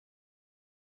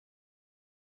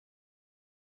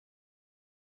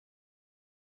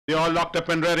They all locked up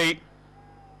and ready.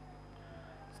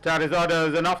 Start his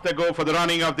orders and off they go for the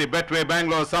running of the Betway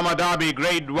Bangalore Summer Derby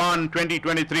Grade 1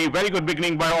 2023. Very good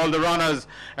beginning by all the runners,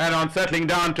 and on settling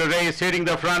down to race, hitting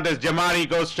the front as Jamari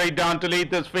goes straight down to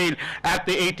lead this field at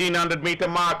the 1800 meter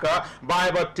marker by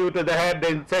about 2 to the head.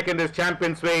 In second is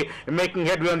Champions Way, making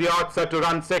headway on the outside to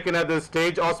run second at this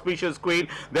stage. Auspicious Queen.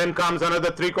 Then comes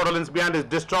another 3/4 lengths behind is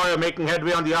Destroyer, making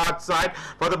headway on the outside.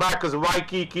 For the back is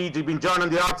Waikiki, been joined on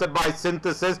the outside by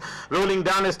Synthesis. Rolling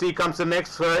Dynasty comes the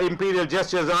next. Imperial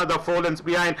Gestures another 4 lengths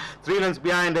behind. 3 lengths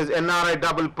behind is NRI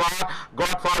Double Par.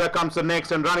 Godfather comes the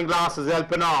next, and running last is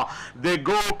Elpenor. They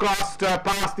go across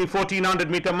past the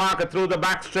 1400 meter marker through the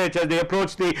back stretch as they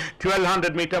approach the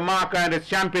 1200 meter marker, and its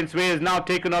Champions Way is now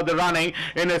taken out the running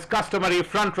in his customary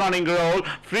front running role,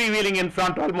 freewheeling in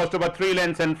front almost about 3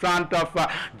 lengths in front of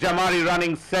Jamari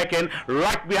running second.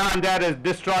 Right behind that is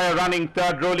Destroyer running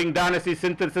third. Rolling Dynasty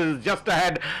Synthesis is just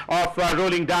ahead of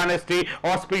Rolling Dynasty.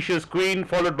 Auspicious Queen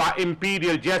followed by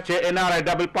Imperial Gesture, NRI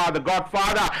Double Par. The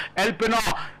Godfather Elpenor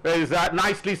is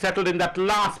nicely settled in that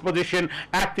last position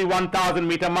at the 1000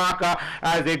 meter marker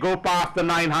as they go past the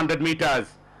 900 meters.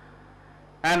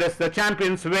 And it's the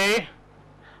Champions Way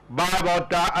by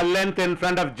about a length in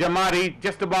front of Jamari,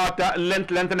 just about a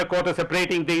length and a quarter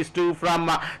separating these two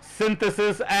from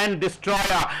Synthesis and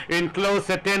Destroyer in close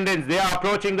attendance. They are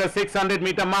approaching the 600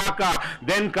 meter marker.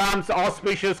 Then comes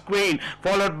Auspicious Queen,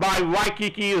 followed by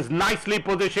Waikiki, is nicely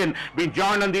positioned, being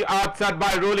joined on the outside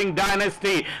by Rolling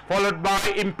Dynasty, followed by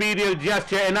Imperial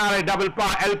Gesture, NRI Double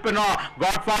Par. Elpenor,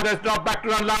 Godfather is dropped back to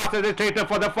run last as a traitor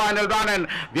for the final run, and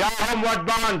they are homeward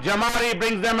bound. Jamari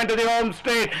brings them into the home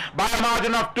straight by a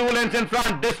margin of 2 lengths in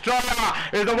front. Destroyer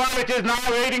is the one which is now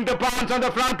waiting to pounce on the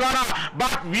front runner,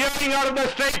 but veering out of the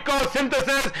straight course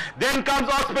Synthesis. Then comes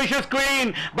Auspicious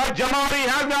Queen, but Jamari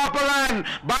has the upper hand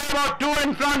by about 2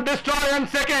 in front. Destroyer in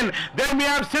second. Then we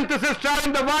have Synthesis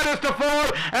traveling the widest of 4,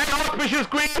 and Auspicious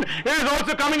Queen is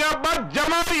also coming up, but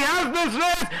Jamari has this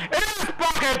race in his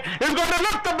pocket. He's going to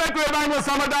lift the Betway Bangalore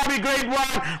Summer Derby Grade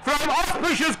 1 from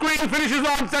Auspicious Queen, finishes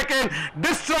on second.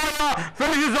 Destroyer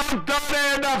finishes on third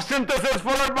ahead of Synthesis,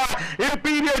 followed by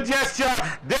Imperial Gesture.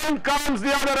 Then comes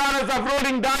the other runners of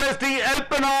Rolling Dynasty.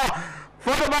 Elpenor.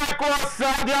 For the back was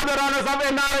the other runners of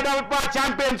NRI Double Par,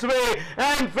 Champions Way,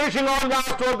 and finishing on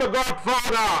last was the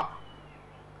Godfather.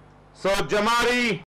 So Jamari